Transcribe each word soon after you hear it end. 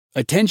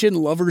Attention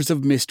lovers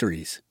of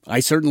mysteries. I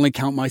certainly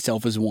count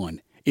myself as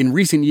one. In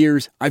recent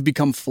years, I've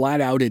become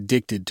flat out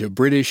addicted to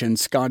British and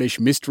Scottish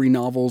mystery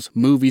novels,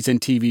 movies,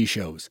 and TV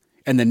shows.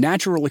 And the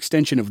natural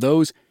extension of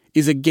those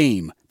is a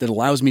game that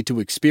allows me to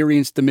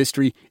experience the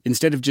mystery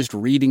instead of just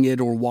reading it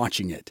or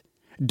watching it.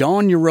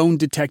 Don your own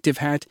detective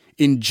hat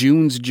in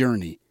June's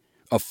Journey,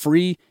 a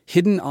free,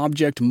 hidden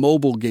object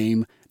mobile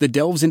game that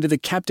delves into the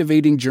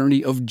captivating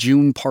journey of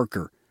June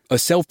Parker, a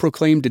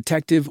self-proclaimed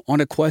detective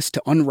on a quest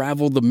to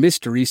unravel the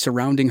mystery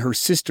surrounding her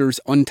sister's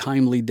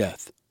untimely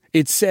death.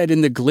 It's set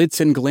in the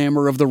glitz and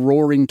glamour of the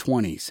Roaring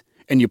 '20s,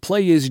 and you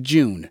play as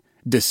June,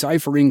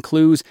 deciphering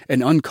clues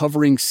and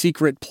uncovering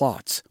secret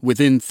plots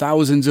within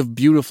thousands of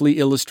beautifully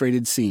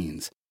illustrated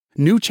scenes.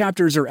 New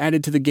chapters are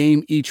added to the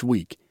game each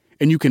week,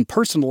 and you can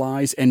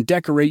personalize and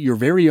decorate your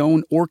very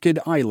own Orchid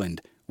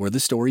Island, where the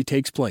story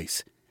takes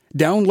place.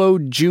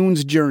 Download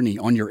June's Journey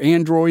on your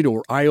Android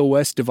or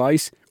iOS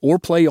device, or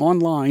play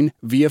online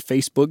via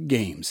Facebook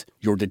Games.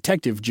 Your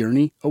detective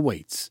journey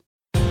awaits.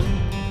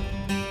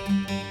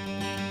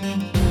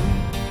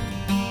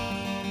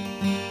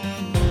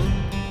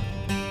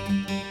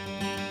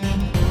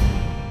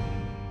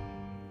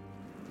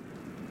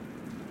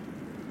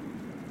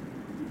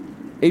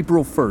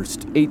 April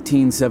 1st,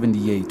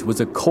 1878 was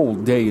a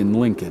cold day in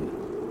Lincoln.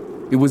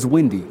 It was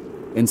windy,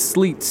 and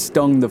sleet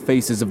stung the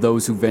faces of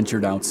those who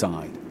ventured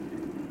outside.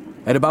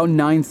 At about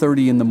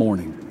 9:30 in the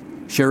morning,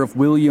 Sheriff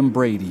William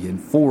Brady and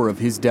 4 of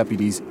his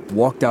deputies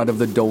walked out of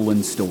the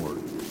Dolan store.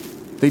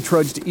 They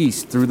trudged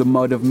east through the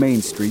mud of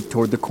Main Street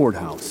toward the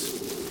courthouse.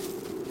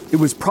 It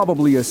was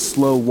probably a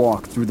slow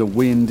walk through the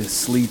wind,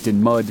 sleet,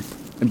 and mud,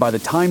 and by the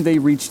time they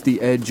reached the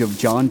edge of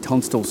John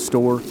Tunstall's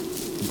store,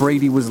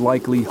 Brady was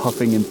likely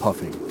huffing and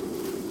puffing.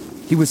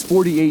 He was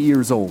 48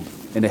 years old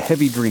and a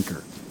heavy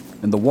drinker,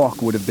 and the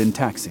walk would have been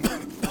taxing.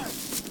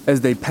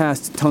 As they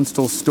passed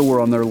Tunstall's store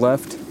on their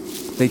left,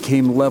 they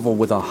came level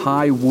with a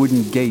high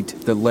wooden gate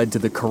that led to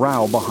the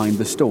corral behind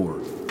the store.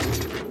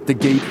 The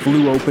gate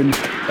flew open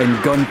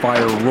and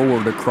gunfire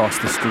roared across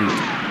the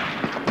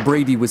street.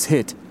 Brady was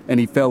hit and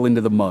he fell into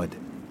the mud.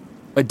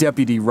 A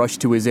deputy rushed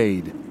to his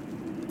aid.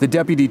 The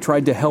deputy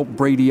tried to help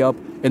Brady up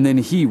and then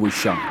he was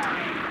shot.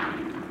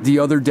 The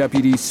other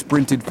deputies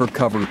sprinted for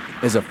cover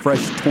as a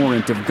fresh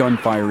torrent of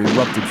gunfire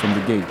erupted from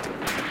the gate.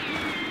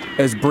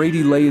 As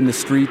Brady lay in the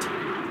street,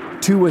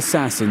 2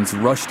 assassins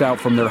rushed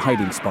out from their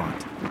hiding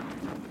spot.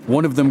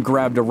 One of them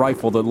grabbed a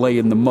rifle that lay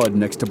in the mud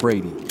next to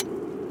Brady.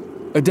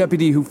 A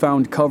deputy who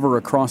found cover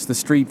across the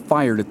street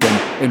fired at them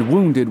and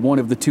wounded one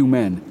of the 2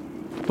 men,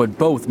 but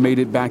both made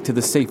it back to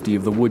the safety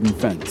of the wooden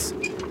fence.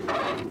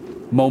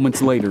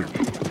 Moments later,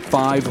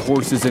 5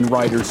 horses and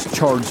riders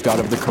charged out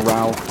of the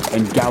corral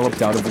and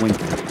galloped out of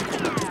Lincoln.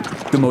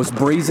 The most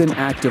brazen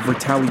act of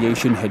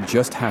retaliation had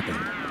just happened,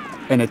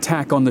 an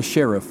attack on the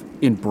sheriff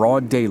in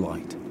broad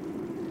daylight.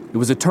 It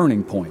was a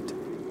turning point,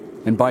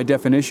 and by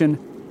definition,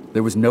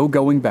 there was no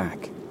going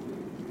back.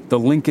 The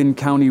Lincoln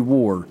County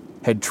War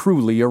had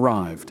truly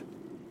arrived.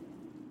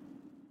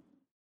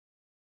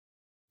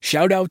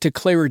 Shout out to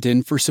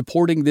Claritin for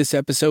supporting this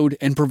episode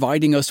and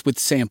providing us with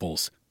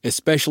samples,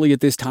 especially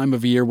at this time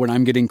of year when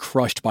I'm getting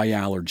crushed by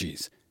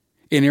allergies.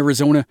 In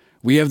Arizona,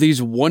 we have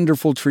these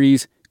wonderful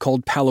trees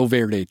called Palo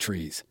Verde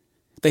trees.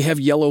 They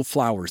have yellow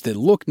flowers that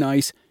look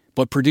nice,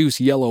 but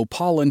produce yellow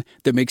pollen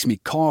that makes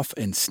me cough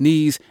and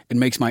sneeze and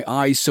makes my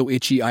eyes so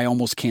itchy I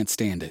almost can't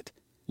stand it.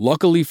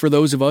 Luckily for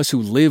those of us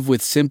who live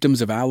with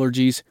symptoms of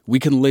allergies, we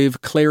can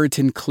live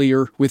Claritin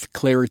Clear with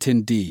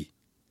Claritin D.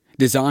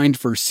 Designed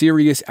for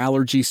serious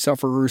allergy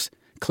sufferers,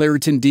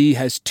 Claritin D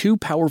has 2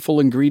 powerful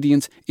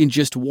ingredients in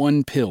just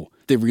 1 pill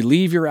that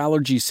relieve your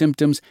allergy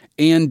symptoms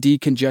and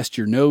decongest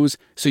your nose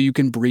so you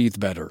can breathe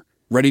better.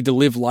 Ready to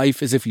live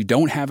life as if you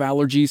don't have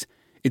allergies?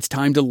 It's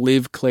time to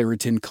live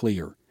Claritin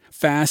Clear.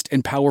 Fast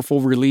and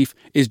powerful relief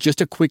is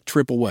just a quick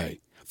trip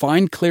away.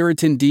 Find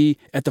Claritin D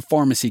at the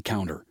pharmacy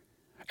counter.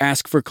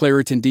 Ask for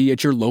Claritin D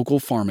at your local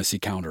pharmacy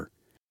counter.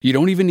 You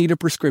don't even need a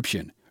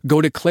prescription.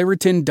 Go to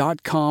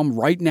Claritin.com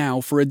right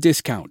now for a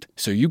discount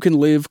so you can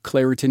live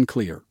Claritin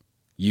Clear.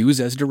 Use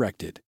as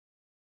directed.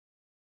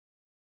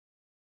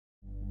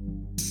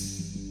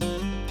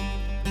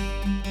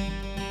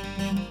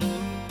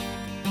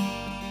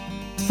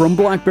 From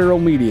Black Barrel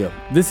Media,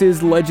 this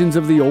is Legends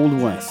of the Old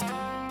West.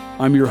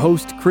 I'm your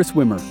host, Chris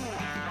Wimmer,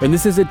 and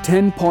this is a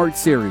 10-part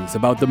series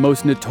about the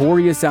most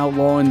notorious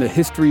outlaw in the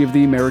history of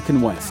the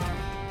American West,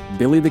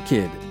 Billy the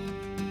Kid.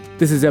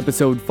 This is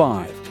episode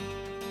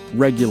 5,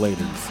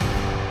 Regulators.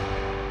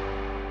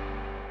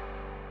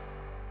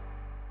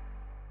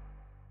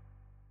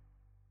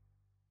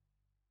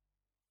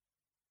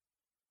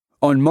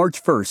 On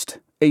March 1st,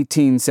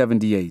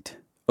 1878,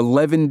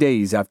 11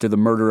 days after the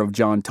murder of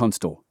John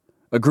Tunstall,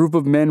 a group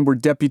of men were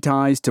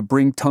deputized to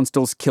bring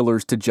Tunstall's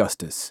killers to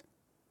justice.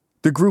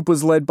 The group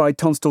was led by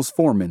Tunstall's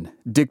foreman,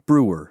 Dick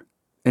Brewer,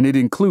 and it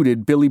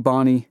included Billy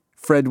Bonney,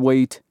 Fred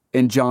Waite,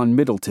 and John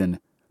Middleton,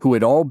 who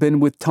had all been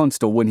with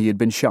Tunstall when he had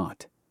been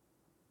shot.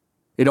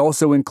 It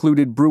also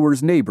included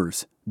Brewer's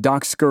neighbors,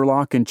 Doc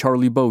Skurlock and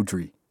Charlie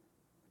Beaudry.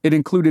 It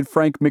included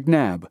Frank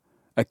McNabb,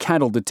 a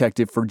cattle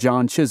detective for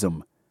John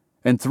Chisholm,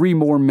 and 3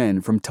 more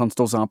men from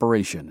Tunstall's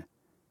operation.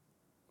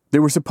 They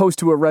were supposed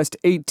to arrest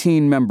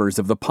 18 members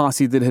of the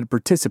posse that had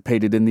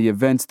participated in the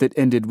events that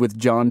ended with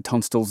John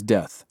Tunstall's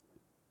death.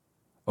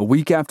 A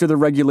week after the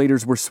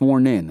Regulators were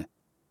sworn in,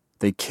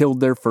 they killed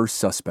their first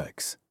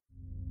suspects.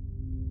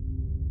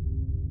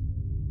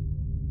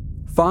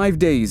 5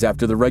 days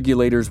after the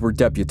Regulators were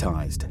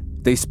deputized,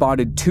 they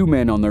spotted 2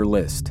 men on their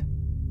list,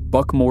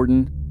 Buck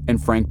Morton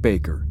and Frank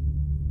Baker.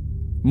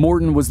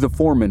 Morton was the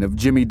foreman of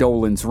Jimmy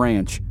Dolan's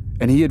ranch,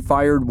 and he had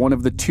fired one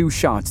of the 2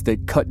 shots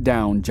that cut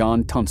down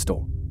John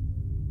Tunstall.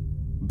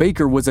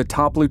 Baker was a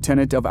top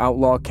lieutenant of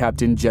outlaw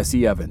Captain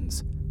Jesse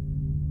Evans.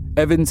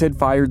 Evans had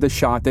fired the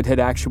shot that had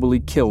actually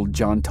killed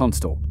John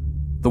Tunstall,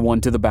 the one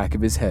to the back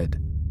of his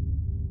head.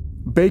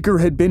 Baker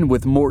had been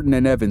with Morton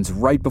and Evans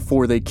right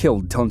before they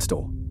killed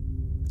Tunstall.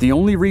 The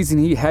only reason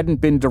he hadn't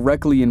been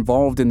directly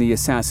involved in the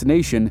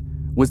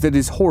assassination was that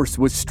his horse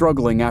was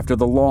struggling after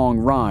the long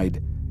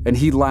ride, and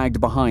he lagged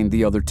behind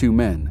the other 2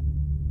 men.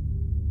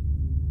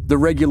 The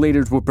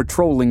Regulators were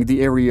patrolling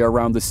the area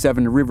around the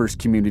Seven Rivers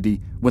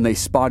community when they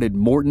spotted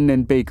Morton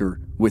and Baker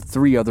with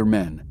 3 other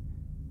men.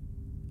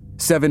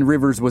 Seven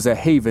Rivers was a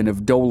haven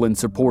of Dolan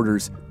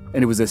supporters,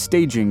 and it was a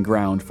staging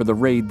ground for the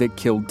raid that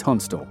killed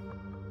Tunstall.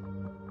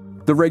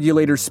 The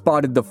Regulators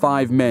spotted the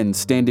 5 men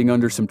standing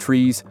under some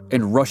trees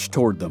and rushed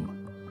toward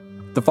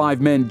them. The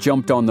 5 men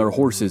jumped on their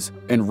horses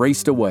and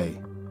raced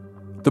away.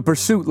 The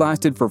pursuit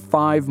lasted for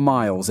 5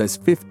 miles as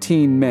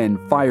 15 men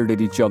fired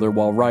at each other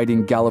while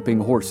riding galloping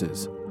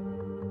horses.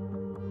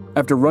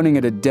 After running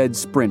at a dead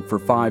sprint for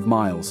 5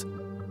 miles,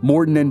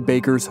 Morton and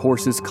Baker's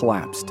horses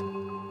collapsed.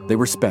 They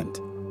were spent.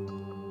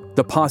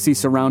 The posse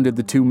surrounded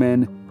the 2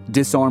 men,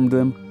 disarmed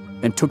them,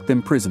 and took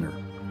them prisoner.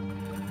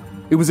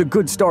 It was a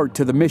good start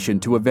to the mission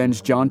to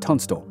avenge John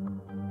Tunstall.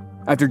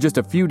 After just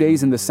a few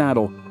days in the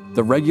saddle,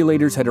 the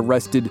Regulators had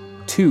arrested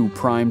 2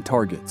 prime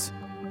targets.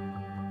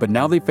 But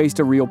now they faced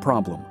a real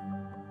problem.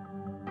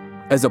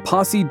 As a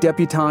posse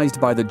deputized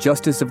by the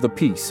Justice of the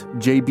Peace,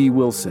 J.B.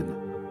 Wilson,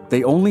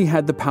 they only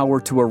had the power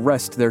to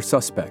arrest their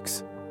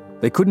suspects.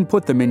 They couldn't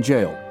put them in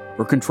jail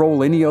or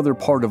control any other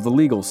part of the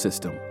legal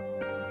system.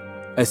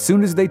 As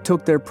soon as they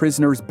took their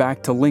prisoners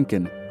back to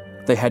Lincoln,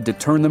 they had to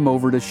turn them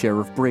over to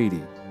Sheriff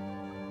Brady.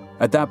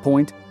 At that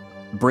point,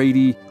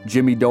 Brady,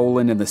 Jimmy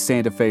Dolan, and the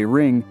Santa Fe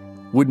Ring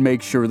would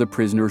make sure the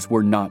prisoners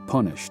were not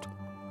punished.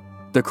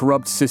 The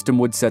corrupt system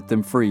would set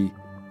them free,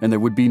 and there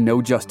would be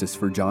no justice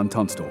for John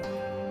Tunstall.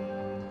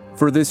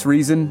 For this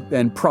reason,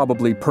 and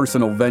probably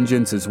personal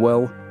vengeance as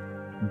well,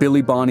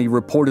 Billy Bonney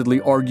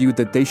reportedly argued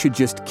that they should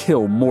just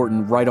kill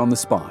Morton right on the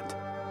spot.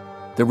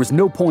 There was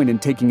no point in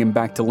taking him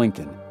back to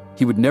Lincoln.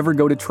 He would never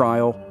go to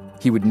trial,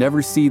 he would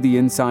never see the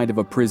inside of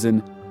a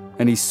prison,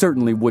 and he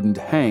certainly wouldn't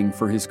hang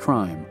for his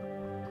crime.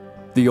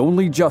 The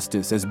only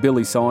justice, as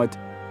Billy saw it,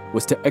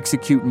 was to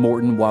execute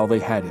Morton while they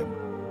had him.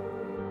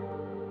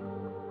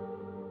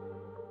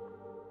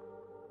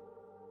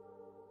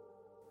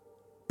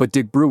 But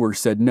Dick Brewer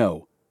said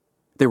no.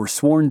 They were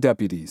sworn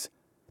deputies.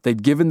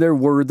 They'd given their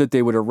word that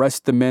they would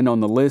arrest the men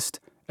on the list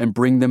and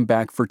bring them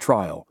back for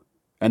trial,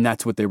 and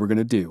that's what they were going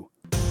to do.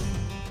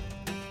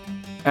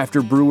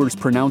 After Brewer's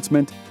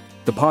pronouncement,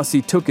 the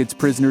posse took its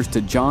prisoners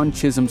to John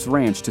Chisholm's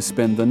ranch to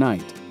spend the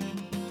night.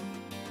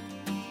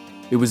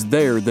 It was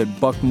there that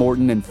Buck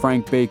Morton and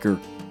Frank Baker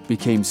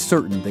became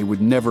certain they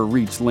would never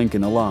reach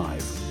Lincoln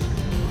alive.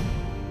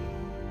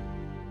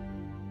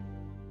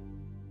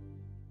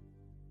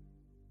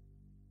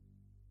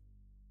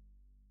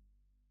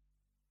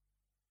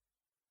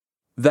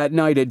 That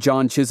night at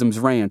John Chisholm's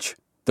ranch,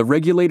 the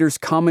Regulators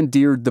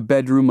commandeered the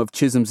bedroom of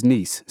Chisholm's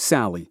niece,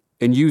 Sally,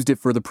 and used it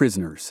for the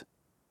prisoners.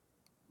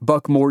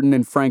 Buck Morton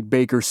and Frank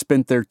Baker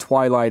spent their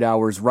twilight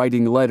hours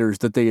writing letters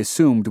that they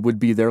assumed would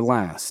be their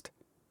last.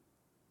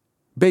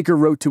 Baker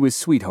wrote to his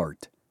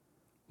sweetheart.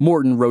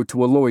 Morton wrote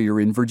to a lawyer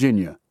in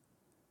Virginia.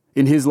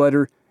 In his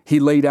letter, he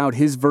laid out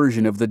his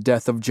version of the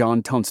death of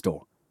John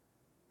Tunstall.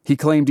 He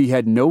claimed he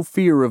had no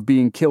fear of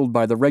being killed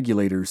by the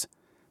Regulators,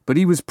 but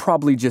he was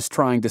probably just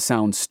trying to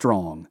sound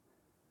strong.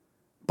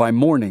 By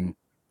morning,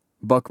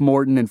 Buck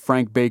Morton and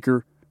Frank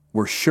Baker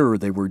were sure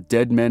they were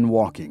dead men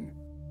walking.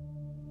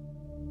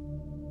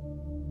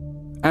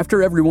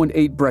 After everyone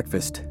ate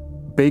breakfast,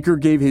 Baker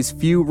gave his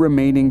few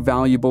remaining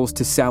valuables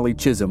to Sally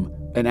Chisholm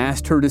and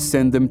asked her to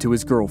send them to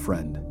his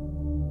girlfriend.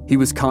 He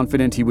was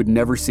confident he would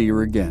never see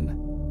her again.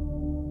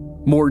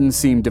 Morton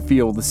seemed to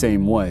feel the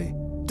same way,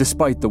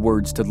 despite the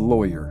words to the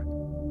lawyer.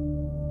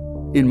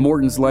 In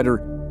Morton's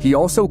letter, he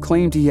also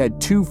claimed he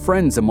had 2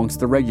 friends amongst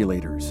the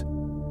Regulators,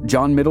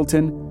 John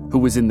Middleton, who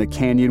was in the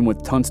canyon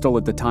with Tunstall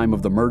at the time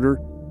of the murder,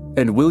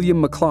 and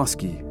William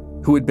McCloskey,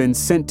 who had been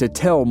sent to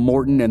tell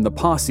Morton and the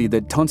posse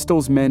that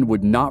Tunstall's men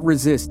would not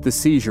resist the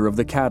seizure of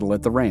the cattle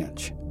at the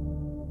ranch.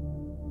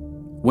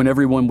 When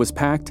everyone was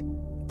packed,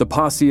 the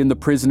posse and the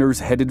prisoners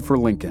headed for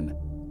Lincoln.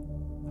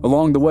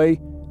 Along the way,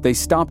 they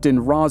stopped in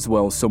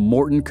Roswell so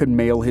Morton could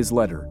mail his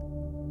letter.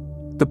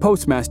 The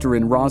postmaster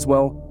in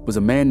Roswell was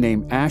a man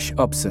named Ash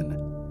Upson,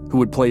 who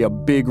would play a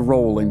big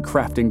role in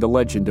crafting the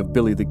legend of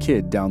Billy the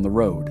Kid down the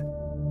road.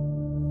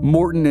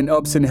 Morton and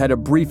Upson had a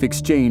brief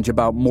exchange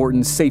about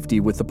Morton's safety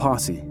with the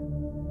posse.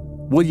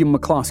 William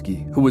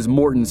McCloskey, who was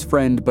Morton's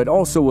friend but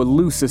also a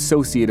loose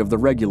associate of the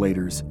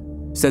Regulators,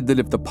 said that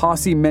if the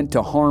posse meant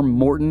to harm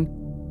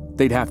Morton,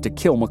 they'd have to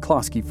kill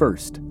McCloskey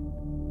first.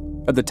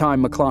 At the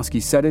time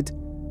McCloskey said it,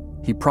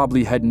 he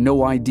probably had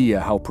no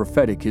idea how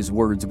prophetic his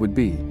words would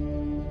be.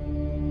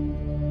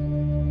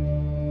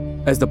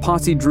 As the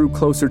posse drew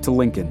closer to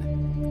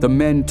Lincoln, the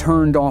men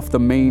turned off the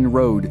main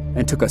road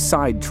and took a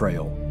side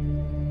trail.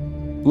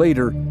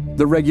 Later,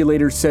 the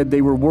Regulators said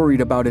they were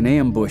worried about an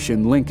ambush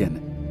in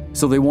Lincoln,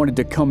 so they wanted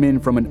to come in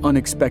from an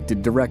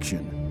unexpected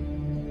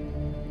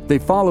direction. They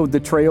followed the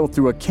trail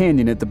through a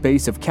canyon at the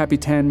base of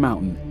Capitan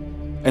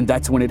Mountain, and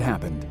that's when it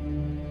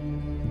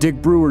happened. Dick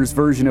Brewer's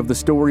version of the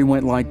story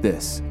went like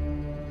this.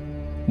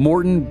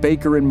 Morton,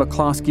 Baker, and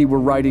McCloskey were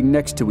riding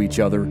next to each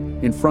other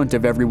in front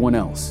of everyone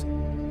else.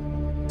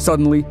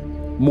 Suddenly,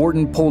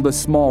 Morton pulled a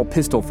small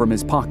pistol from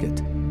his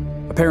pocket.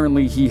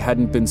 Apparently, he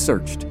hadn't been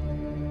searched.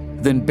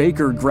 Then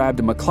Baker grabbed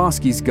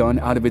McCloskey's gun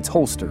out of its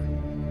holster.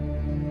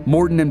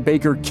 Morton and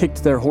Baker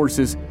kicked their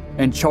horses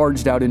and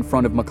charged out in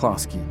front of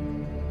McCloskey.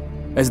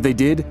 As they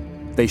did,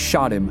 they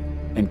shot him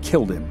and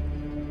killed him.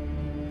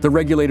 The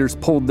Regulators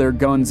pulled their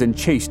guns and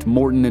chased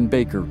Morton and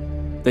Baker.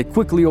 They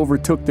quickly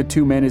overtook the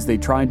two men as they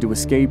tried to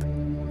escape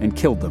and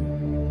killed them.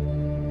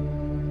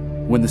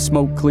 When the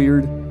smoke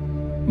cleared,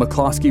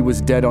 McCloskey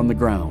was dead on the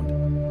ground,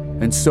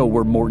 and so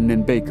were Morton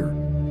and Baker,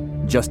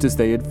 just as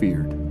they had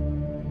feared.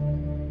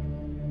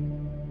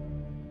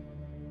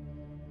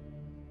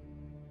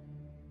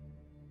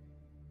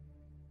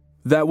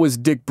 That was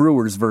Dick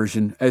Brewer's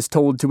version as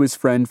told to his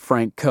friend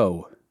Frank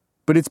Coe,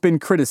 but it's been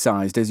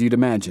criticized as you'd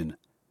imagine.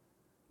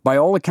 By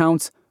all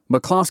accounts,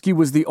 McCloskey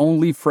was the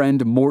only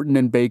friend Morton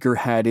and Baker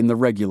had in the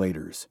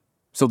Regulators,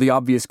 so the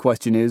obvious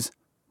question is,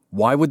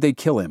 why would they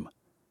kill him?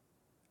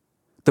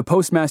 The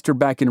postmaster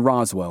back in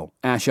Roswell,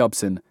 Ash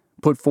Upson,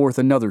 put forth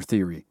another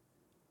theory.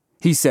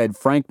 He said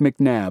Frank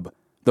McNabb,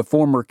 the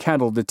former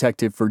cattle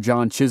detective for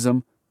John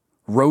Chisholm,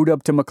 rode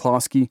up to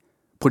McCloskey,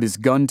 put his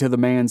gun to the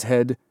man's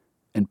head,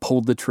 and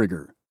pulled the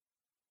trigger.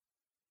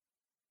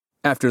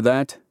 After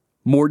that,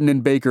 Morton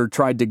and Baker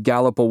tried to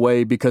gallop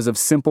away because of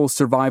simple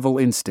survival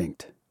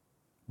instinct,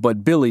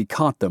 but Billy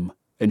caught them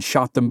and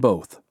shot them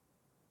both.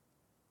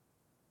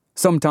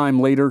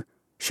 Sometime later,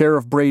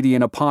 Sheriff Brady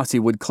and a posse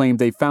would claim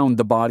they found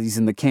the bodies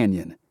in the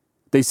canyon.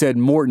 They said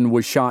Morton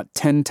was shot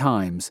 10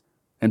 times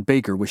and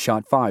Baker was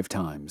shot 5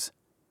 times.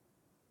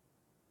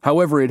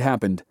 However it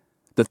happened,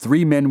 the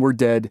 3 men were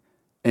dead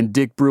and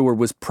Dick Brewer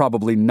was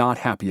probably not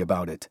happy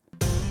about it.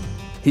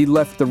 He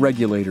left the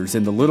Regulators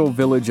in the little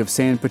village of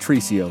San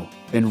Patricio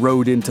and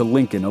rode into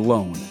Lincoln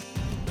alone.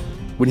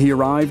 When he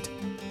arrived,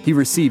 he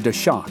received a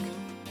shock.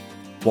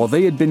 While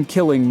they had been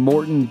killing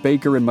Morton,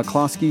 Baker, and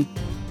McCloskey,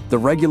 the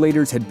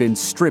Regulators had been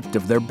stripped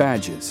of their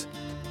badges.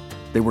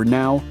 They were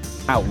now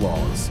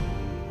outlaws.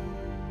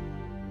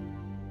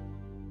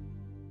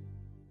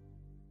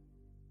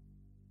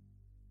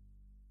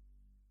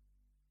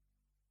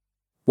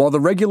 While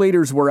the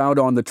Regulators were out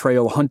on the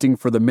trail hunting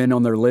for the men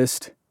on their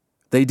list,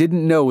 they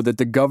didn't know that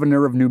the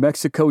governor of New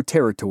Mexico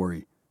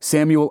Territory,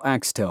 Samuel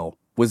Axtell,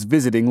 was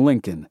visiting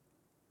Lincoln.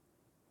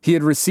 He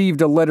had received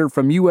a letter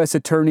from U.S.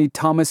 Attorney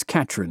Thomas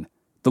Catron,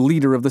 the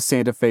leader of the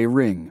Santa Fe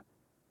Ring.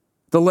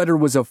 The letter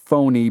was a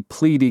phony,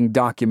 pleading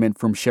document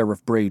from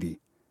Sheriff Brady.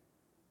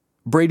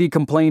 Brady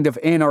complained of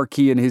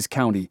anarchy in his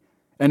county,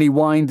 and he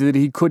whined that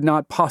he could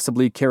not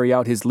possibly carry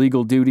out his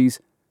legal duties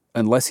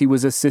unless he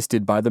was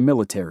assisted by the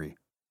military.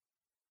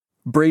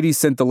 Brady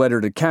sent the letter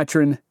to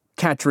Catron,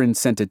 Catron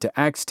sent it to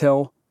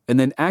Axtell, and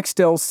then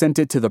Axtell sent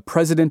it to the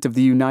President of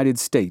the United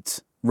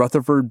States,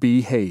 Rutherford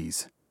B.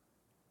 Hayes.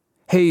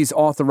 Hayes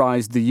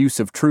authorized the use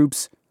of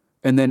troops,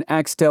 and then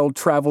Axtell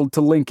traveled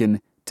to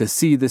Lincoln to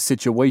see the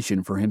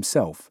situation for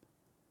himself.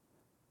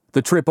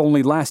 The trip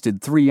only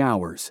lasted 3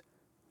 hours,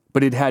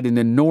 but it had an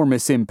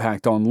enormous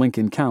impact on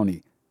Lincoln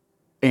County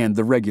and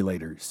the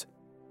Regulators.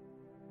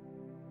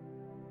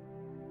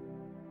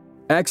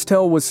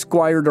 Axtell was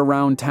squired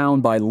around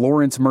town by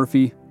Lawrence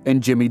Murphy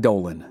and Jimmy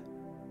Dolan,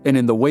 and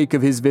in the wake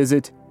of his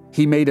visit,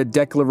 he made a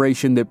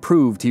declaration that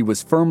proved he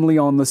was firmly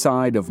on the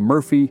side of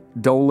Murphy,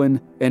 Dolan,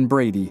 and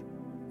Brady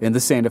in the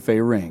Santa Fe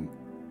Ring.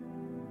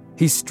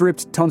 He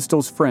stripped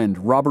Tunstall's friend,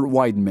 Robert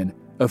Weidenman,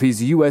 of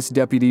his U.S.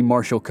 Deputy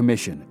Marshal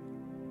Commission.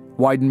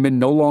 Weidenman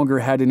no longer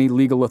had any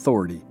legal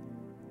authority.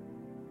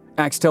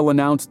 Axtell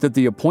announced that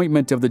the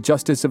appointment of the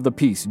Justice of the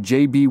Peace,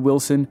 J.B.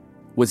 Wilson,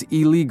 was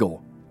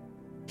illegal.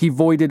 He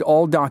voided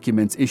all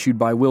documents issued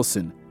by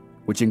Wilson,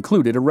 which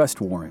included arrest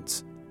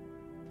warrants.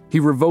 He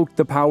revoked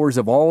the powers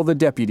of all the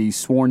deputies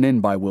sworn in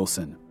by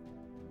Wilson.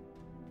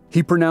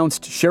 He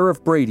pronounced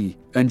Sheriff Brady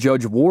and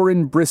Judge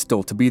Warren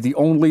Bristol to be the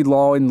only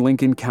law in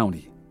Lincoln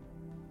County.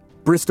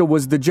 Bristol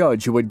was the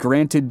judge who had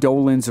granted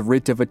Dolan's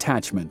writ of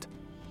attachment,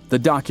 the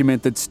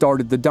document that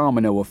started the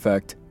domino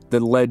effect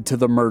that led to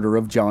the murder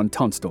of John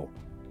Tunstall.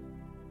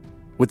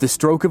 With the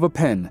stroke of a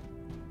pen,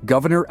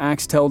 Governor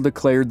Axtell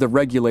declared the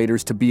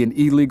Regulators to be an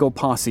illegal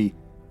posse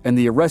and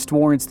the arrest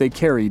warrants they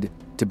carried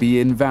to be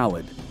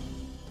invalid,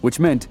 which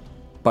meant,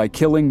 by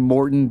killing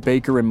Morton,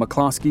 Baker, and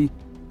McCloskey,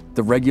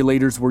 the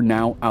Regulators were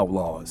now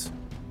outlaws.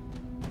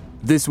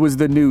 This was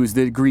the news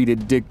that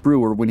greeted Dick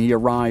Brewer when he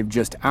arrived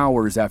just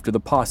hours after the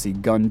posse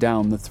gunned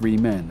down the three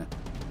men.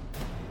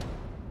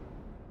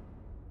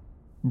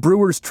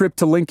 Brewer's trip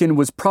to Lincoln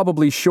was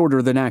probably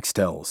shorter than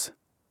Axtell's.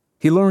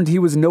 He learned he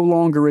was no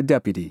longer a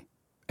deputy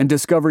and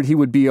discovered he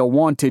would be a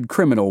wanted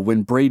criminal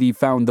when Brady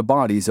found the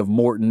bodies of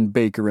Morton,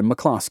 Baker, and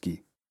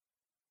McCloskey.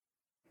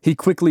 He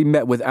quickly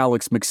met with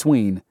Alex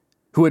McSween,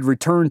 who had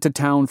returned to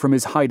town from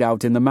his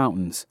hideout in the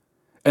mountains,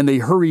 and they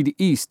hurried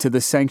east to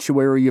the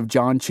sanctuary of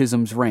John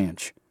Chisholm's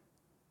ranch.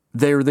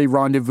 There they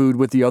rendezvoused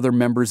with the other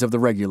members of the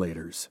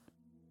Regulators.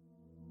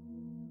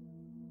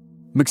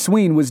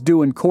 McSween was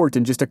due in court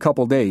in just a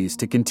couple days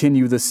to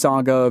continue the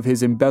saga of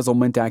his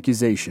embezzlement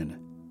accusation.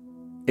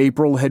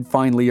 April had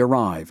finally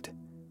arrived.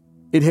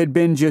 It had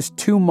been just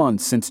 2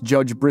 months since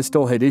Judge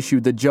Bristol had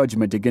issued the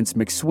judgment against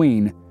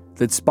McSween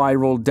that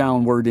spiraled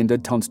downward into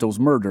Tunstall's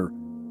murder,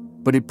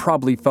 but it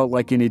probably felt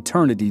like an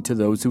eternity to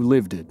those who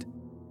lived it.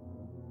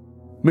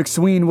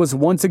 McSween was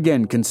once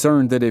again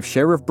concerned that if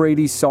Sheriff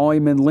Brady saw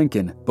him in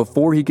Lincoln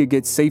before he could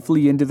get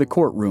safely into the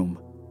courtroom,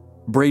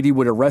 Brady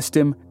would arrest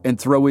him and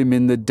throw him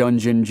in the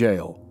dungeon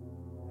jail.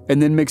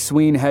 And then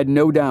McSween had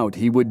no doubt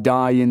he would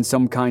die in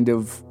some kind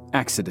of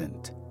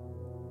accident.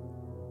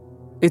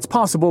 It's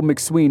possible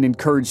McSween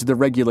encouraged the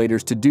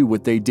Regulators to do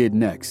what they did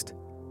next,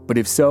 but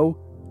if so,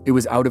 it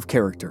was out of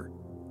character.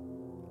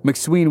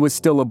 McSween was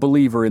still a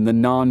believer in the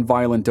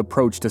non-violent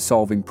approach to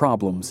solving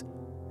problems,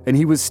 and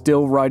he was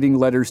still writing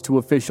letters to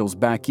officials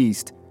back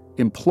east,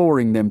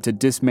 imploring them to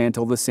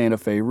dismantle the Santa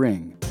Fe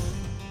ring.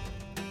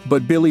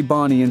 But Billy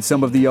Bonney and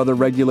some of the other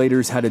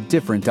Regulators had a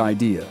different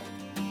idea.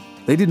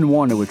 They didn't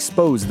want to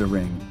expose the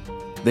ring.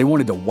 They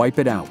wanted to wipe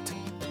it out,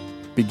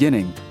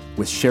 beginning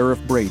with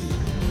Sheriff Brady.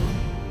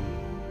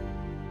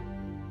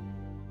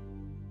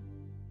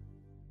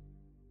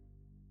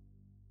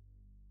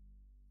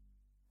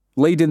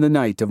 Late in the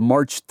night of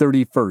March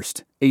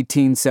 31st,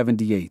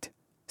 1878,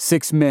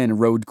 6 men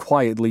rode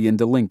quietly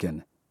into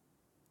Lincoln.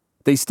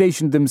 They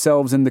stationed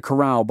themselves in the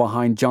corral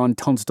behind John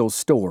Tunstall's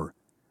store,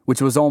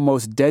 which was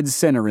almost dead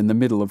center in the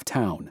middle of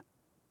town.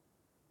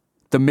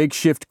 The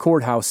makeshift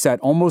courthouse sat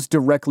almost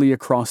directly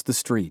across the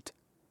street.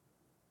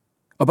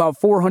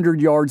 About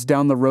 400 yards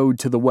down the road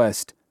to the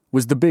west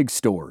was the big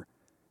store,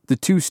 the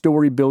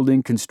 2-story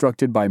building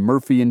constructed by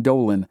Murphy and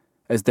Dolan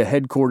as the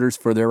headquarters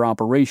for their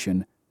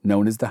operation,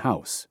 known as the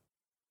House.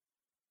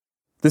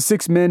 The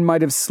 6 men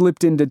might have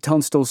slipped into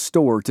Tunstall's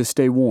store to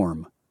stay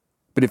warm,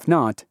 but if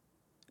not,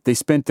 they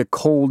spent the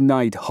cold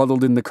night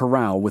huddled in the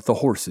corral with the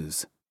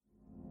horses.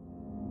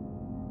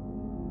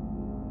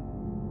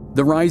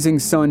 The rising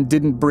sun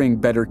didn't bring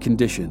better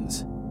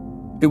conditions.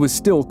 It was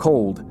still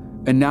cold,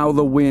 and now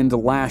the wind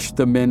lashed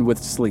the men with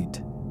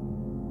sleet.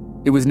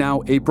 It was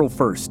now April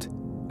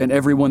 1st, and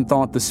everyone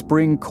thought the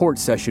spring court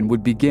session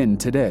would begin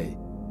today.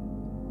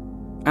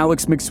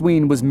 Alex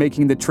McSween was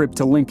making the trip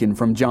to Lincoln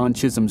from John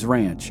Chisholm's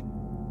ranch,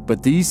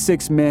 but these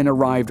 6 men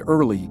arrived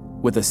early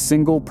with a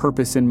single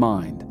purpose in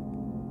mind.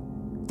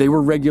 They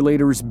were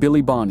Regulators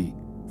Billy Bonney,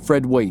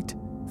 Fred Waite,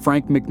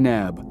 Frank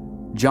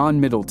McNabb, John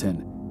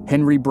Middleton,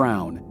 Henry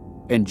Brown,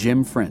 and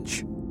Jim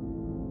French.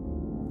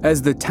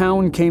 As the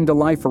town came to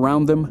life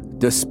around them,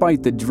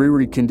 despite the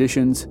dreary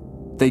conditions,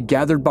 they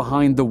gathered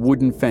behind the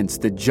wooden fence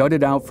that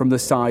jutted out from the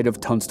side of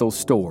Tunstall's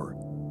store.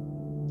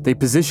 They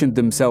positioned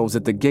themselves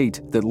at the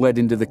gate that led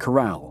into the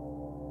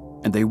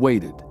corral, and they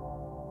waited.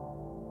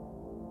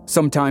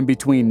 Sometime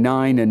between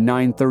 9 and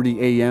 9:30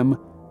 a.m.,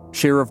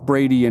 Sheriff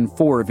Brady and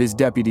 4 of his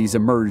deputies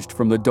emerged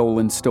from the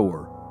Dolan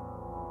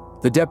store.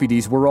 The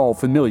deputies were all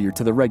familiar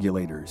to the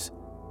Regulators.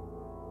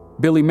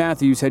 Billy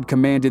Matthews had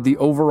commanded the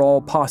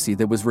overall posse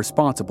that was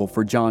responsible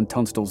for John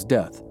Tunstall's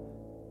death.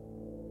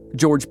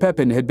 George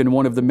Pepin had been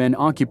one of the men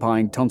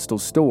occupying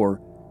Tunstall's store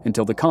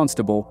until the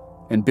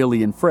constable and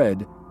Billy and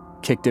Fred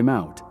kicked him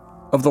out.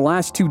 Of the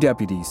last 2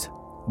 deputies,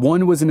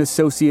 one was an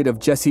associate of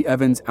Jesse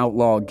Evans'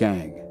 outlaw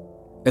gang,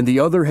 and the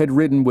other had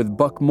ridden with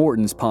Buck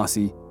Morton's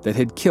posse that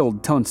had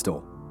killed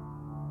Tunstall.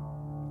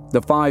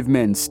 The 5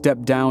 men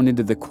stepped down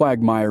into the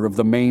quagmire of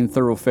the main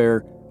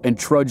thoroughfare and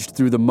trudged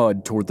through the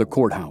mud toward the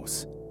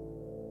courthouse.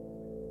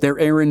 Their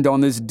errand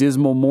on this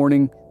dismal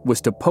morning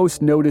was to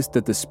post notice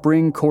that the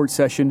spring court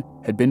session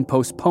had been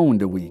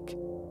postponed a week.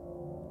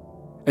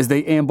 As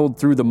they ambled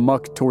through the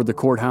muck toward the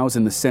courthouse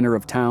in the center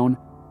of town,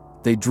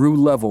 they drew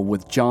level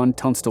with John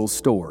Tunstall's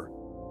store.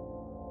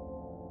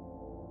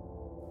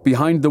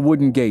 Behind the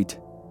wooden gate,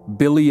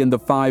 Billy and the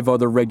 5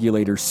 other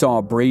Regulators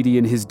saw Brady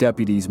and his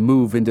deputies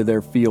move into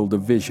their field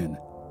of vision.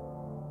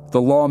 The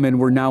lawmen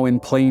were now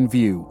in plain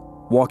view,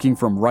 walking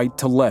from right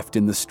to left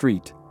in the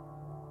street.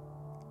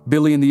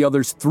 Billy and the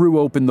others threw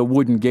open the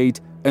wooden gate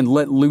and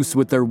let loose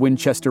with their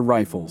Winchester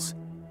rifles.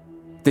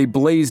 They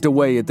blazed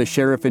away at the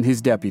sheriff and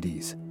his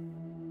deputies.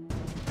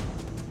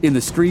 In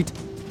the street,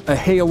 a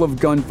hail of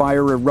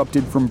gunfire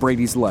erupted from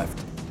Brady's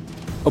left.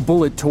 A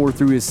bullet tore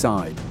through his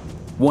side.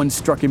 One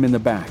struck him in the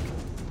back,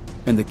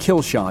 and the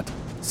kill shot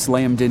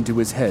slammed into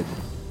his head.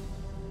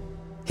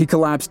 He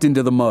collapsed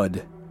into the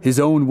mud, his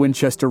own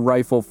Winchester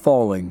rifle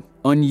falling,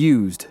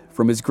 unused,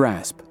 from his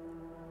grasp.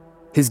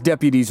 His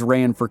deputies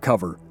ran for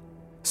cover.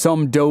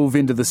 Some dove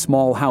into the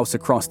small house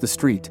across the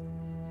street,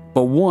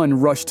 but one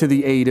rushed to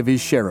the aid of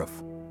his sheriff.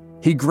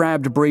 He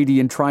grabbed Brady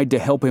and tried to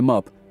help him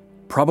up,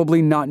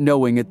 probably not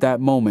knowing at that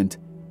moment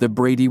that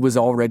Brady was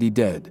already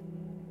dead.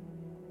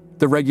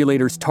 The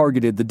regulators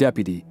targeted the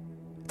deputy.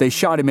 They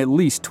shot him at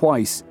least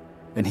twice,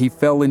 and he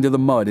fell into the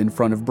mud in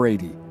front of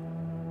Brady.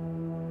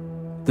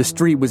 The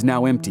street was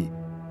now empty,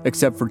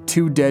 except for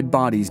 2 dead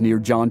bodies near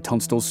John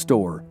Tunstall's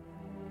store,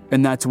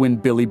 and that's when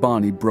Billy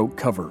Bonney broke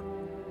cover.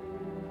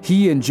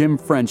 He and Jim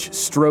French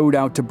strode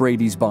out to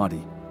Brady's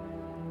body.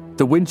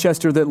 The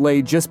Winchester that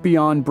lay just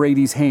beyond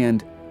Brady's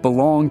hand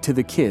belonged to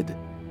the kid.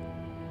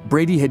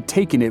 Brady had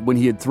taken it when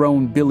he had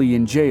thrown Billy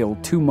in jail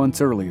 2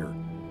 months earlier.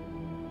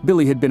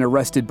 Billy had been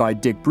arrested by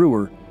Dick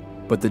Brewer,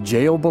 but the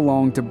jail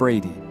belonged to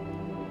Brady.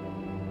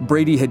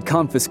 Brady had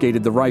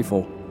confiscated the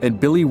rifle, and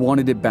Billy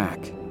wanted it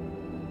back.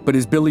 But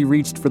as Billy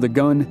reached for the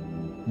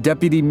gun,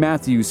 Deputy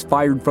Matthews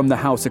fired from the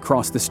house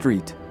across the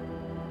street.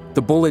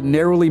 The bullet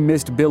narrowly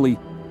missed Billy,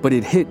 but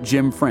it hit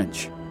Jim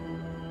French.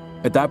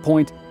 At that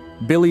point,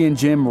 Billy and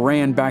Jim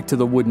ran back to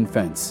the wooden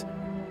fence.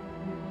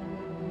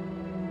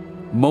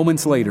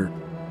 Moments later,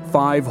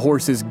 5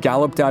 horses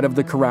galloped out of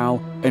the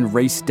corral and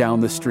raced down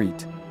the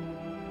street.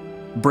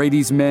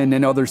 Brady's men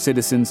and other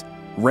citizens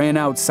ran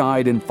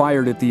outside and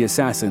fired at the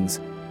assassins,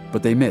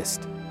 but they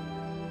missed.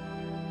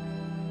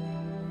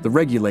 The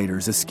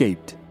regulators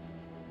escaped.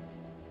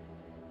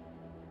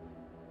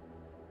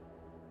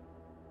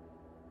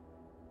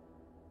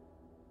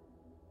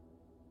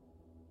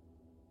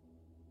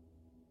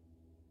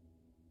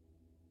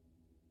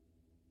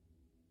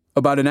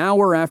 About an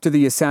hour after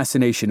the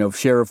assassination of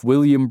Sheriff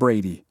William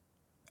Brady,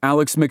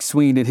 Alex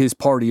McSween and his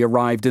party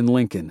arrived in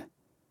Lincoln.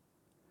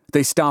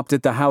 They stopped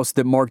at the house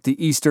that marked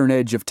the eastern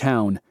edge of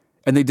town,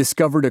 and they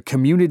discovered a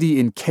community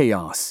in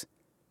chaos.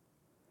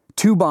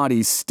 2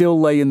 bodies still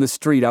lay in the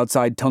street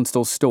outside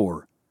Tunstall's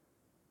store.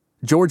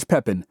 George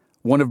Pepin,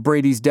 one of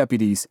Brady's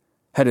deputies,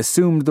 had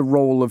assumed the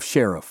role of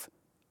sheriff,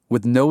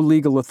 with no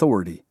legal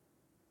authority.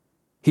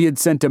 He had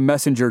sent a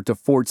messenger to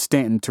Fort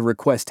Stanton to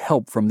request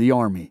help from the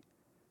army.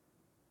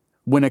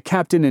 When a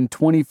captain and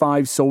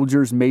 25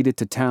 soldiers made it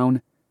to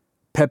town,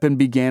 Pepin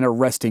began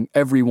arresting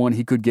everyone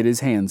he could get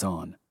his hands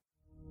on.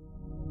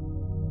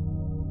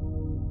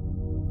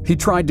 He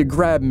tried to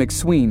grab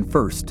McSween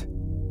first,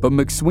 but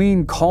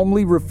McSween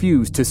calmly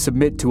refused to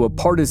submit to a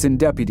partisan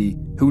deputy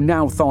who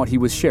now thought he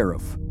was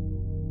sheriff.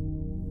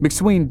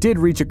 McSween did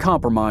reach a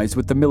compromise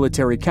with the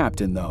military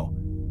captain, though.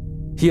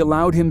 He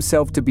allowed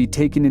himself to be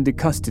taken into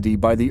custody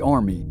by the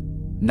army,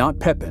 not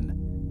Pepin.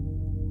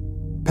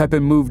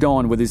 Pepin moved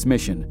on with his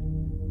mission.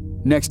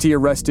 Next, he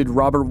arrested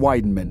Robert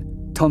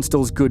Weidenman,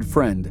 Tunstall's good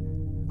friend,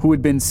 who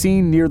had been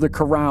seen near the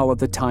corral at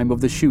the time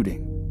of the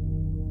shooting.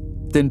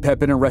 Then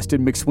Pepin arrested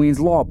McSween's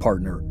law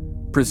partner,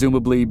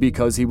 presumably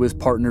because he was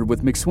partnered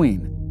with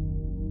McSween.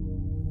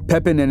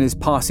 Pepin and his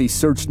posse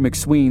searched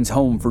McSween's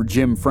home for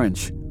Jim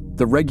French,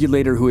 the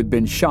regulator who had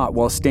been shot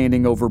while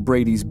standing over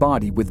Brady's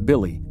body with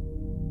Billy.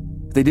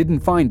 They didn't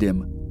find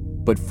him,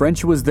 but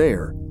French was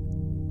there.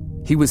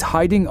 He was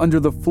hiding under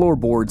the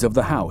floorboards of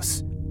the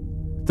house.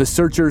 The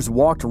searchers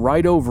walked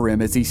right over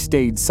him as he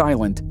stayed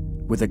silent,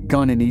 with a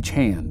gun in each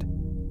hand.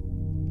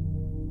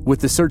 With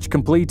the search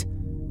complete,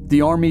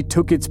 the army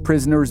took its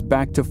prisoners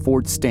back to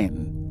Fort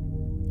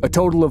Stanton. A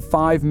total of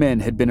 5 men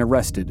had been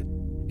arrested,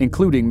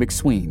 including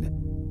McSween.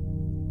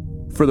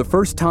 For the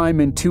first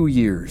time in 2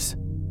 years,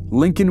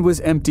 Lincoln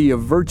was empty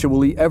of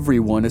virtually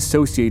everyone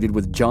associated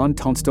with John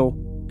Tunstall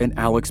and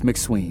Alex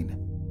McSween.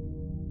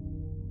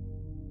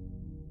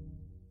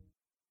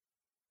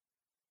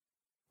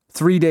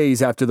 3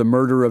 days after the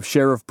murder of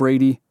Sheriff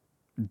Brady,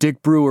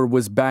 Dick Brewer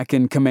was back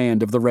in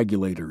command of the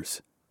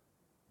Regulators.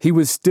 He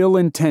was still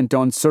intent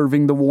on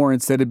serving the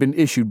warrants that had been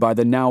issued by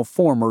the now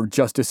former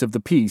Justice of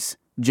the Peace,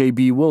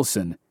 J.B.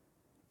 Wilson,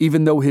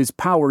 even though his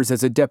powers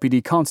as a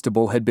deputy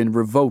constable had been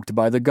revoked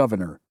by the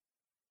governor.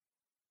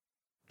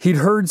 He'd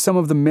heard some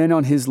of the men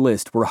on his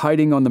list were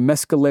hiding on the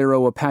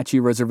Mescalero Apache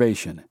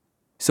Reservation,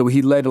 so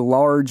he led a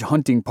large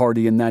hunting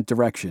party in that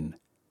direction.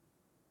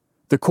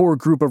 The core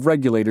group of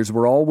Regulators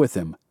were all with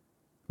him: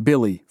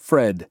 Billy,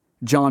 Fred,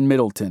 John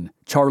Middleton,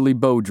 Charlie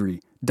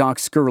Beaudry, Doc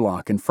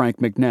Scurlock, and Frank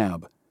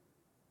McNabb.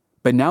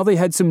 But now they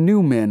had some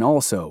new men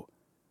also: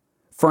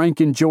 Frank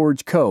and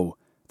George Coe,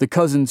 the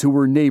cousins who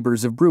were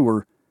neighbors of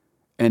Brewer,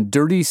 and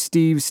Dirty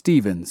Steve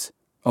Stevens,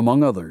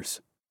 among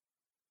others.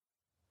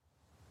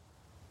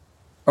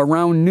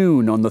 Around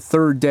noon on the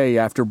 3rd day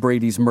after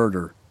Brady's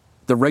murder,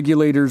 the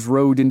Regulators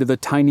rode into the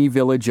tiny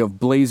village of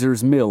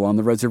Blazer's Mill on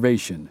the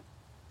reservation.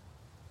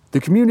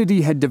 The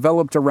community had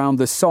developed around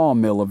the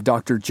sawmill of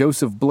Dr.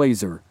 Joseph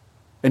Blazer,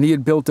 and he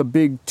had built a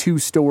big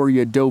 2-story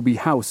adobe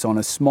house on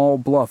a small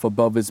bluff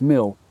above his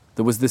mill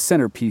that was the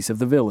centerpiece of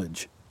the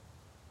village.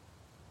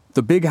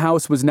 The big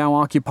house was now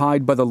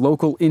occupied by the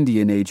local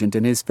Indian agent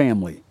and his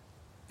family,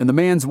 and the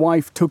man's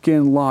wife took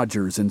in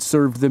lodgers and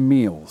served them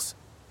meals.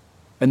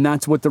 And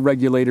that's what the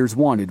Regulators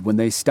wanted when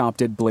they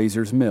stopped at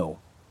Blazer's Mill.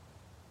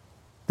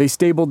 They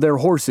stabled their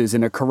horses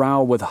in a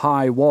corral with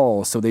high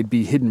walls so they'd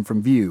be hidden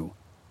from view.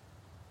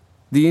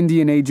 The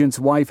Indian agent's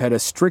wife had a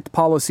strict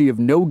policy of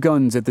no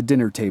guns at the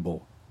dinner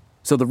table,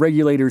 so the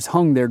Regulators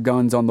hung their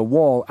guns on the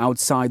wall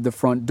outside the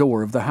front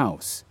door of the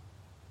house.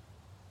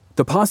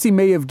 The posse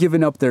may have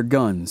given up their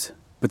guns,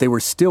 but they were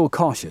still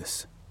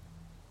cautious.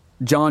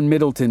 John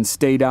Middleton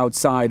stayed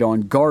outside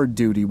on guard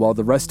duty while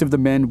the rest of the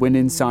men went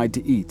inside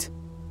to eat.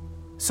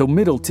 So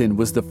Middleton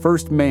was the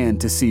first man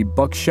to see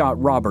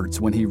Buckshot Roberts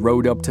when he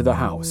rode up to the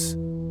house.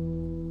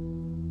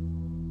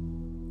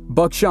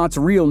 Buckshot's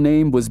real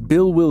name was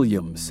Bill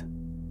Williams,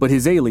 but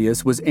his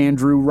alias was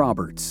Andrew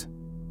Roberts.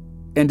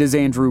 And as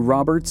Andrew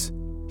Roberts,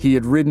 he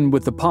had ridden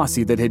with the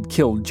posse that had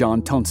killed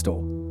John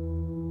Tunstall.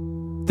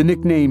 The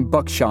nickname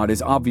Buckshot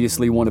is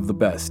obviously one of the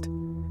best,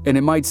 and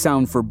it might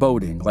sound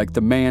foreboding, like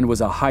the man was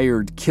a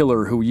hired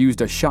killer who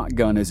used a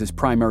shotgun as his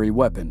primary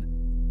weapon.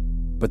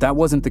 But that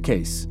wasn't the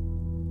case.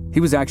 He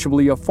was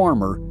actually a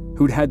farmer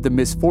who'd had the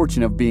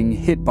misfortune of being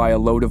hit by a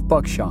load of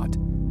buckshot,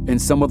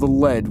 and some of the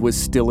lead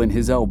was still in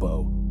his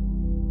elbow.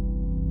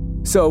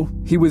 So,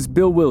 he was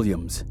Bill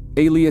Williams,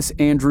 alias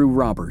Andrew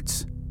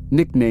Roberts,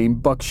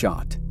 nicknamed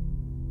Buckshot,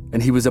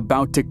 and he was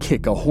about to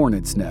kick a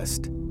hornet's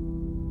nest.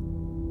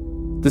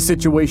 The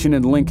situation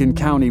in Lincoln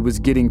County was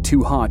getting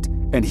too hot,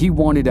 and he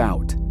wanted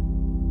out.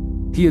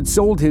 He had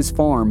sold his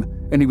farm,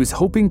 and he was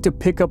hoping to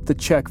pick up the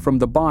check from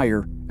the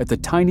buyer at the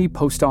tiny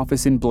post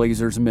office in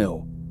Blazer's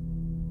Mill.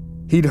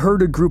 He'd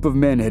heard a group of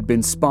men had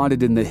been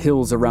spotted in the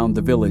hills around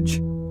the village,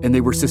 and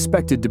they were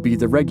suspected to be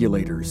the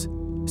Regulators,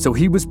 so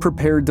he was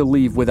prepared to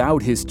leave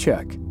without his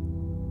check.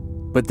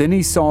 But then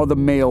he saw the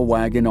mail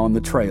wagon on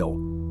the trail,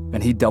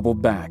 and he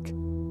doubled back.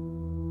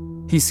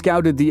 He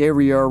scouted the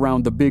area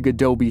around the big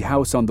adobe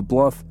house on the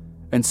bluff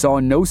and saw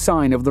no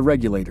sign of the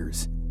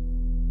Regulators.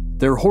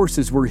 Their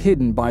horses were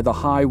hidden by the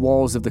high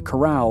walls of the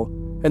corral,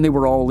 and they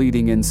were all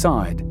eating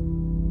inside,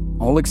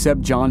 all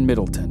except John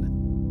Middleton.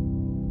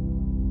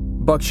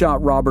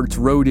 Buckshot Roberts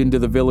rode into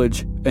the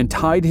village and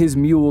tied his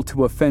mule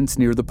to a fence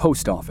near the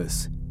post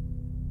office.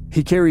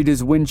 He carried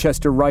his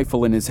Winchester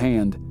rifle in his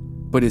hand,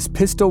 but his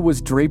pistol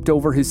was draped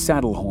over his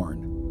saddle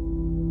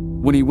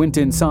horn. When he went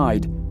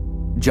inside,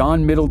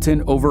 John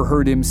Middleton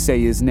overheard him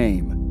say his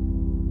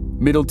name.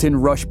 Middleton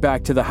rushed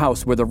back to the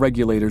house where the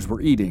Regulators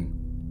were eating.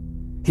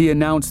 He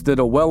announced that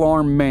a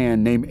well-armed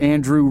man named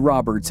Andrew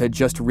Roberts had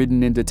just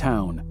ridden into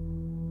town.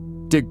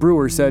 Dick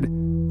Brewer said,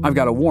 "I've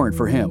got a warrant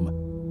for him."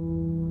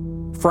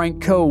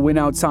 Frank Coe went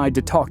outside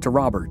to talk to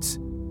Roberts.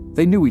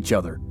 They knew each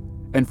other,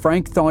 and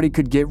Frank thought he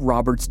could get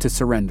Roberts to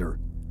surrender.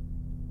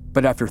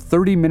 But after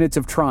 30 minutes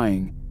of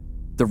trying,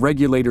 the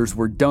Regulators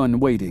were done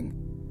waiting,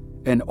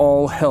 and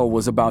all hell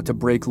was about to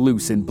break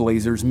loose in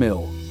Blazer's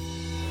Mill.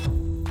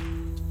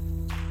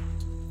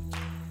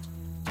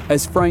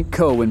 As Frank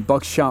Coe and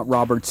Buckshot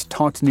Roberts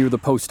talked near the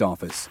post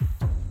office,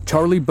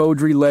 Charlie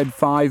Beaudry led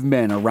 5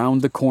 men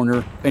around the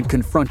corner and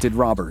confronted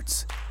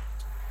Roberts.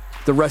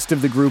 The rest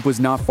of the group was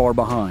not far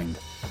behind.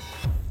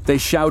 They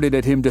shouted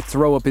at him to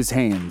throw up his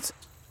hands,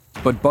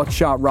 but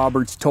Buckshot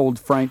Roberts told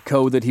Frank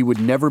Coe that he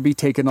would never be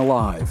taken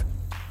alive,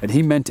 and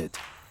he meant it.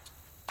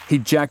 He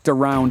jacked a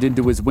round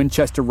into his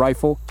Winchester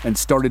rifle and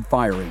started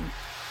firing.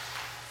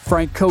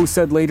 Frank Coe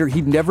said later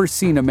he'd never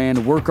seen a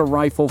man work a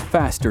rifle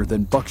faster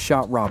than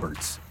Buckshot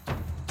Roberts.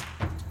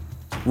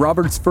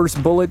 Roberts'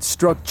 first bullet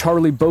struck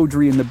Charlie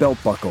Beaudry in the belt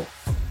buckle.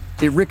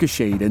 It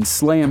ricocheted and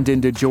slammed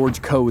into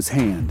George Coe's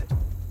hand.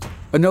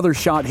 Another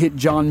shot hit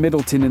John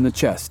Middleton in the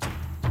chest.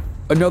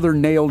 Another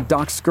nailed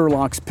Doc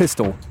Scurlock's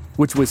pistol,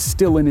 which was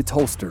still in its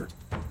holster.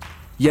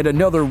 Yet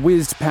another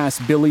whizzed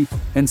past Billy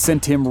and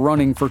sent him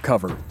running for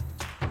cover.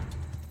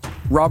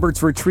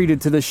 Roberts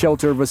retreated to the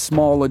shelter of a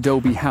small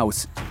adobe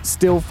house,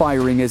 still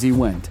firing as he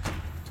went.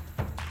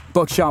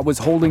 Buckshot was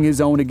holding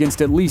his own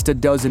against at least a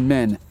dozen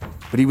men,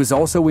 but he was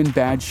also in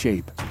bad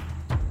shape.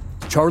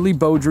 Charlie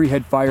Beaudry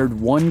had fired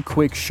one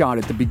quick shot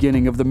at the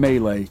beginning of the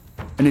melee,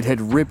 and it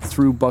had ripped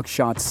through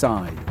Buckshot's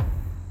side.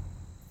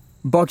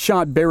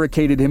 Buckshot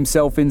barricaded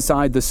himself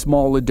inside the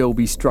small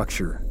adobe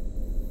structure.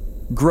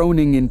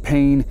 Groaning in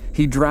pain,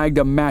 he dragged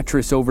a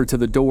mattress over to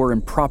the door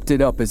and propped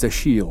it up as a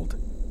shield.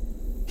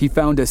 He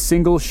found a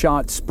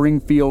single-shot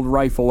Springfield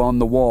rifle on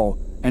the wall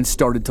and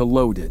started to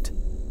load it.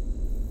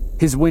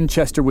 His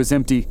Winchester was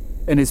empty,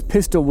 and his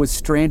pistol was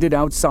stranded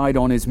outside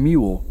on his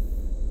mule,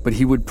 but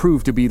he would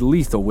prove to be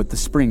lethal with the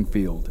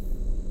Springfield.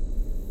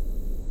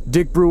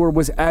 Dick Brewer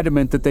was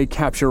adamant that they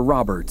capture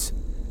Roberts,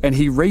 and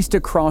he raced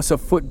across a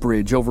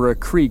footbridge over a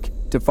creek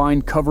to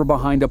find cover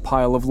behind a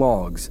pile of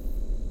logs.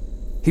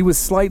 He was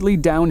slightly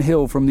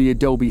downhill from the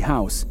adobe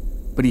house,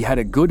 but he had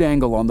a good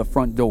angle on the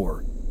front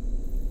door.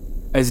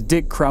 As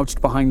Dick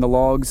crouched behind the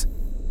logs,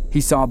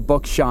 he saw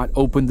Buckshot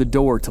open the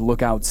door to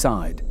look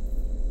outside.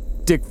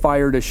 Dick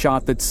fired a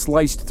shot that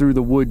sliced through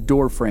the wood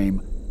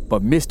doorframe,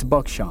 but missed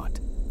Buckshot.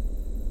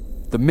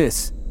 The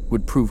miss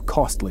would prove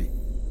costly.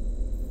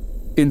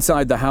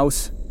 Inside the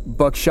house,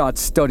 Buckshot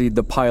studied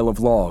the pile of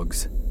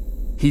logs.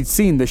 He'd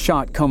seen the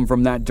shot come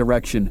from that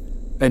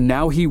direction, and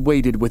now he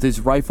waited with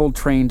his rifle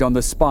trained on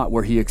the spot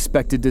where he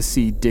expected to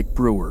see Dick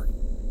Brewer.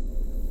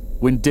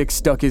 When Dick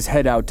stuck his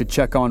head out to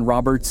check on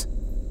Roberts,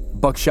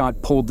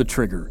 Buckshot pulled the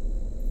trigger.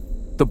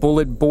 The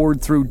bullet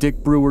bored through Dick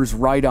Brewer's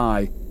right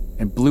eye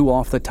and blew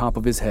off the top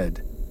of his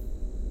head.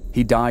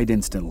 He died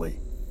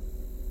instantly.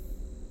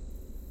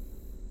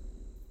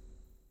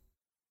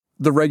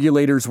 The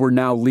Regulators were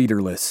now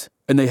leaderless,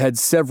 and they had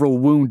several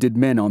wounded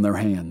men on their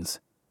hands.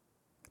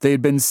 They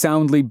had been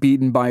soundly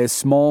beaten by a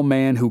small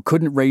man who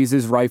couldn't raise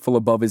his rifle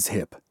above his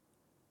hip.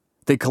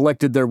 They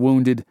collected their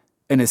wounded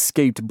and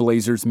escaped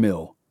Blazer's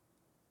Mill.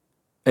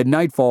 At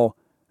nightfall,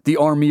 the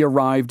army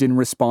arrived in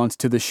response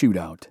to the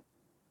shootout.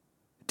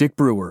 Dick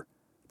Brewer,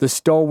 the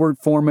stalwart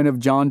foreman of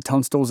John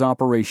Tunstall's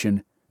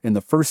operation and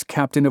the first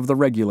captain of the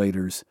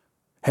Regulators,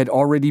 had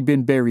already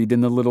been buried in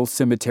the little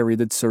cemetery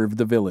that served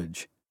the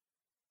village.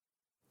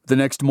 The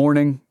next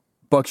morning,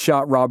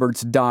 Buckshot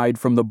Roberts died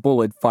from the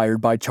bullet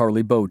fired by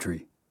Charlie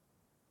Beaudry.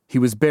 He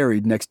was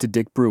buried next to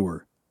Dick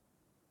Brewer.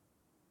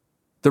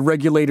 The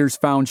Regulators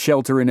found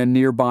shelter in a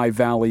nearby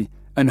valley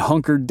and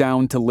hunkered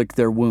down to lick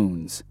their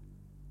wounds.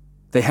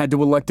 They had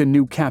to elect a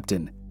new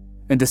captain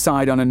and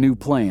decide on a new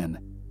plan,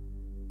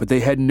 but they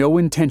had no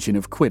intention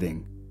of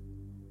quitting.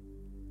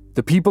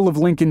 The people of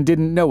Lincoln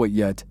didn't know it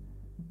yet,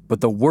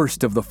 but the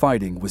worst of the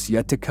fighting was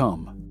yet to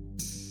come.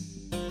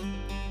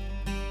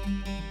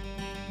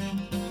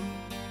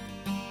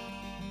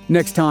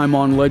 Next time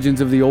on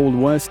Legends of the Old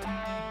West,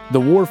 the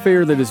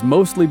warfare that has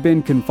mostly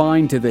been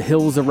confined to the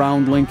hills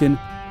around Lincoln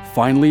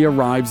finally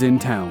arrives in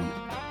town.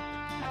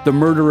 The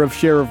murder of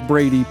Sheriff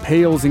Brady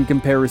pales in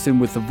comparison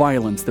with the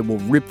violence that will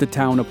rip the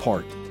town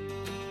apart.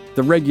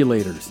 The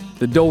Regulators,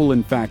 the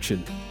Dolan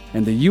faction,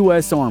 and the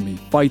U.S. Army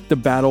fight the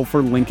battle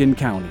for Lincoln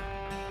County.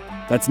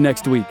 That's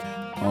next week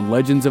on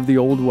Legends of the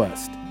Old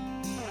West.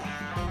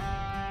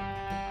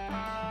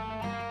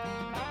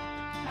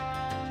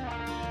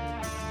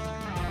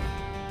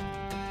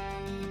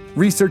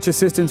 Research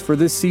assistance for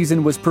this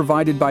season was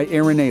provided by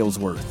Aaron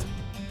Aylesworth.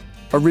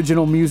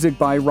 Original music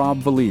by Rob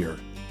Valier.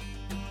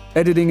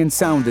 Editing and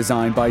sound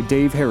design by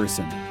Dave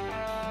Harrison.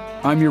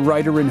 I'm your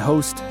writer and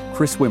host,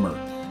 Chris Wimmer.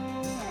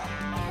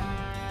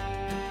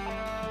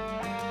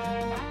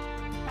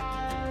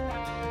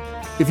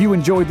 If you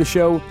enjoyed the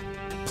show,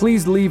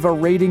 please leave a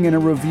rating and a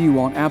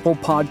review on Apple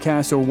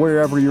Podcasts or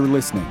wherever you're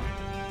listening.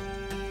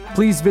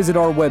 Please visit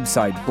our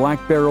website, Black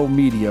Barrel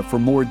Media, for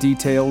more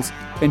details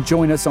and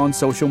join us on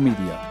social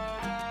media.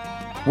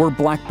 We're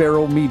Black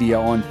Barrel Media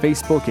on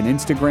Facebook and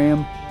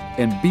Instagram,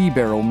 and B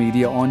Barrel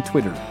Media on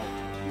Twitter.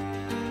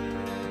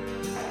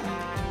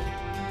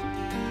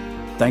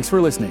 Thanks for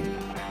listening.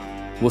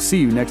 We'll see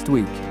you next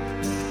week.